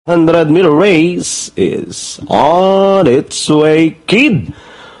100-meter race is on its way. Kid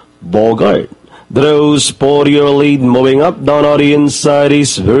Bogart draws 4-year lead, moving up. Down on the inside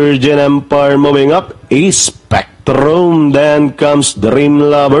is Virgin Empire, moving up. A Spectrum, then comes Dream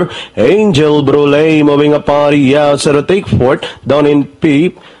Lover. Angel Brulee moving up on the outside to take fourth. Down in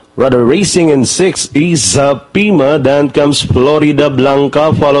Peep, rather racing in 6 is Pima, then comes Florida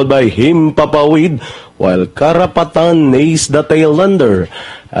Blanca, followed by Himpapawid, while Karapatan is the tail under.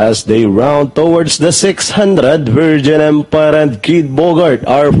 As they round towards the 600, Virgin Empire and Kid Bogart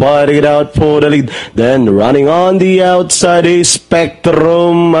are fighting it out for the lead. Then running on the outside is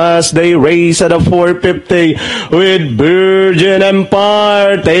Spectrum as they race at a 450 with Virgin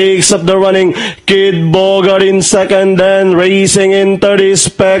Empire takes up the running. Kid Bogart in second, then racing in third is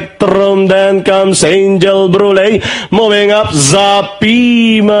Spectrum, then comes Angel Brulee, moving up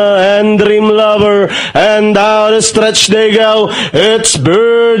Zapima and Dream Lover, and down the stretch they go. It's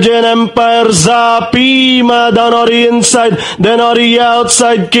Virgin Empire, Zapima down on the inside, then on the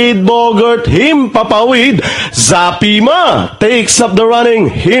outside Kid Bogart, Himpapawid. Zapima takes up the running,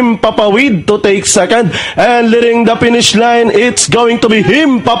 Himpapawid to take second, and leading the finish line, it's going to be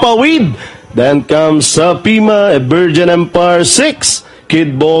Himpapawid. Then comes Zapima, Virgin Empire 6,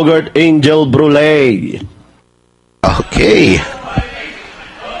 Kid Bogart, Angel Brulee. Okay.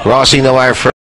 Crossing the wire first.